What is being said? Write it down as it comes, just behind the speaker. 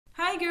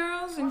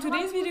girls! In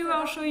today's video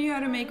I'll show you how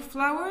to make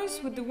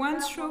flowers with the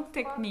one-stroke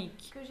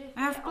technique.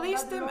 I have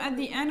placed them at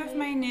the end of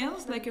my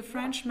nails like a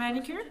French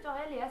manicure.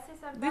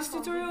 This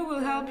tutorial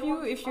will help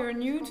you if you're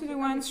new to the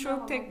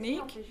one-stroke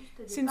technique,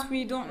 since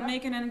we don't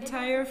make an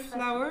entire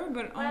flower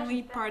but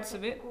only parts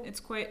of it. It's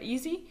quite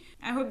easy.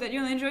 I hope that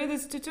you'll enjoy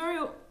this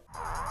tutorial.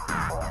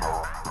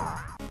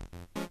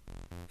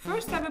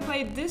 First I've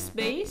applied this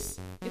base.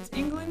 It's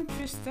England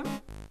Tristam.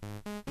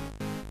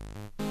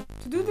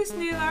 To do this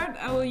nail art,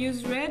 I will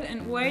use red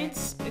and white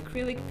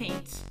acrylic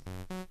paint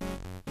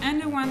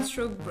and a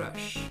one-stroke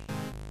brush.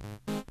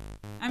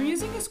 I'm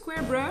using a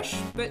square brush,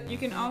 but you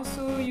can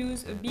also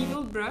use a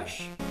beveled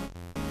brush.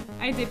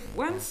 I dip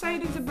one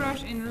side of the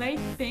brush in light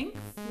pink,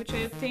 which I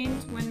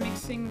obtained when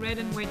mixing red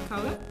and white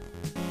color.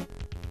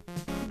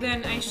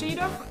 Then I shade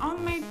off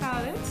on my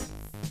palette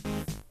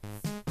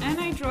and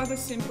I draw the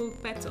simple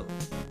petal.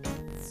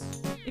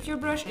 If your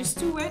brush is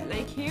too wet,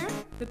 like here,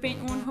 the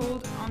paint won't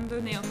hold on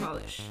the nail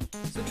polish,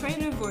 so try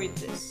to avoid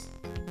this.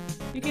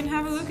 You can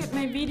have a look at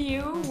my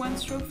video, One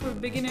Stroke for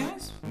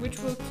Beginners, which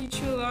will teach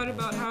you a lot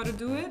about how to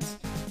do it.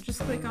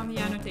 Just click on the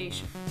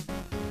annotation.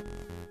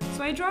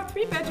 So I draw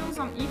 3 petals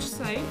on each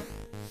side.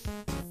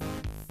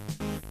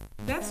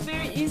 That's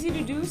very easy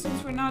to do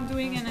since we're not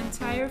doing an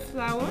entire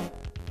flower.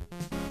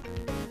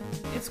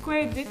 It's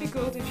quite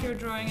difficult if you're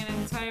drawing an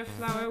entire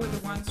flower with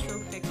a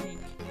one-stroke technique.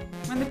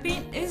 When the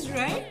paint is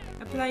dry,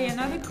 apply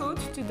another coat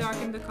to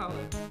darken the color.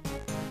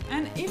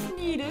 And if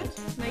needed,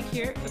 like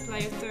here, apply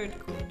a third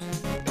coat.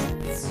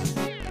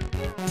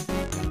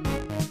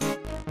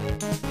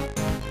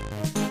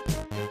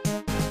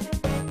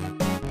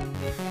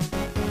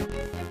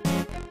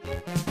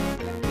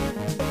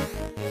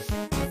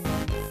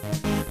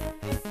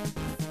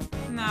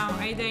 Now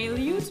I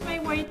dilute my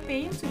white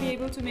paint to be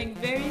able to make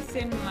very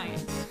thin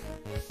lines.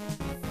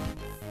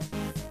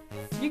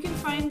 You can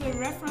find the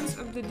reference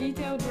of the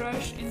detail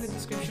brush in the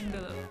description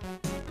below.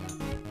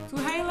 To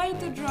highlight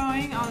the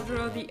drawing, I'll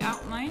draw the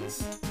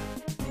outlines.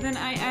 Then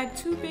I add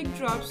 2 big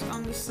drops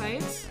on the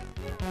sides.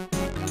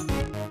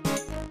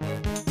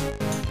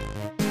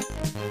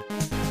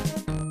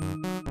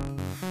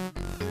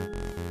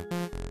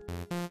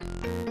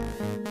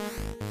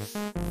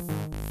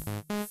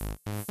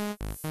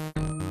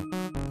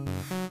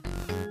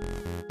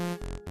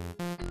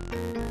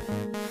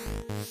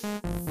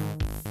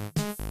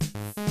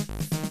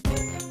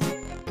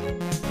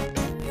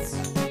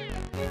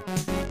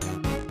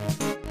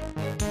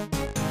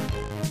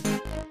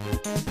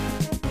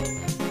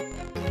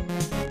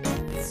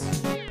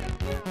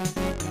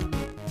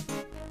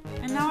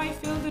 Now I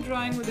fill the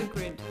drawing with a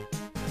grid.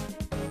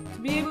 To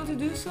be able to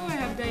do so, I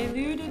have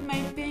diluted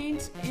my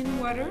paint in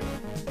water.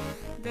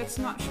 That's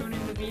not shown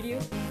in the video.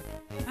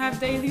 I have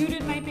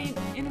diluted my paint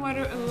in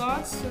water a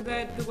lot so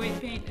that the white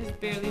paint is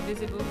barely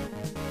visible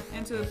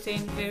and to obtain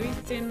very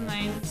thin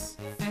lines,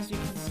 as you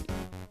can see.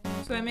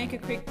 So I make a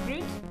quick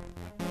grid.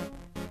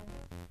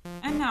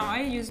 And now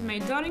I use my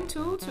dotting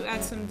tool to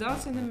add some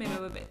dots in the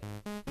middle of it.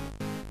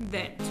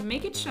 Then, to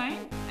make it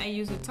shine, I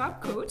use a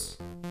top coat.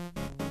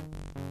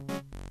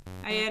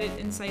 I add it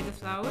inside the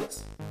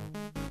flowers.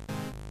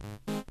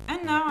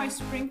 And now I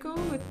sprinkle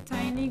with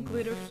tiny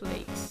glitter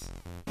flakes.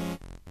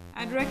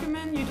 I'd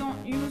recommend you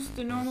don't use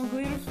the normal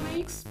glitter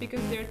flakes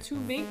because they're too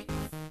big.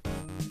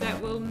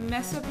 That will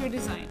mess up your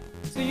design.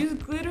 So use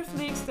glitter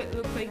flakes that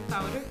look like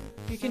powder.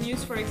 You can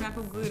use, for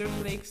example, glitter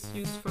flakes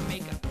used for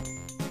makeup.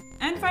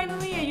 And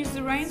finally, I use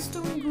the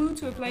rhinestone glue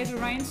to apply the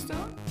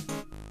rhinestone.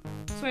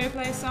 So I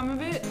apply some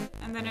of it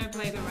and then I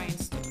apply the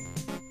rhinestone.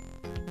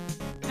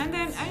 And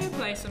then I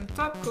apply some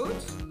top coat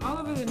all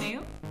over the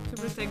nail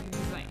to protect the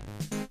design.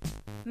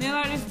 Nail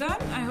art is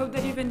done. I hope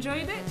that you've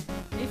enjoyed it.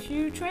 If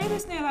you try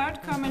this nail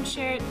art, come and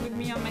share it with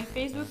me on my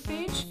Facebook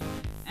page.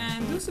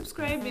 And do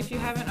subscribe if you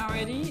haven't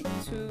already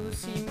to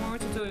see more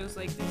tutorials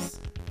like this.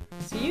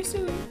 See you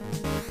soon!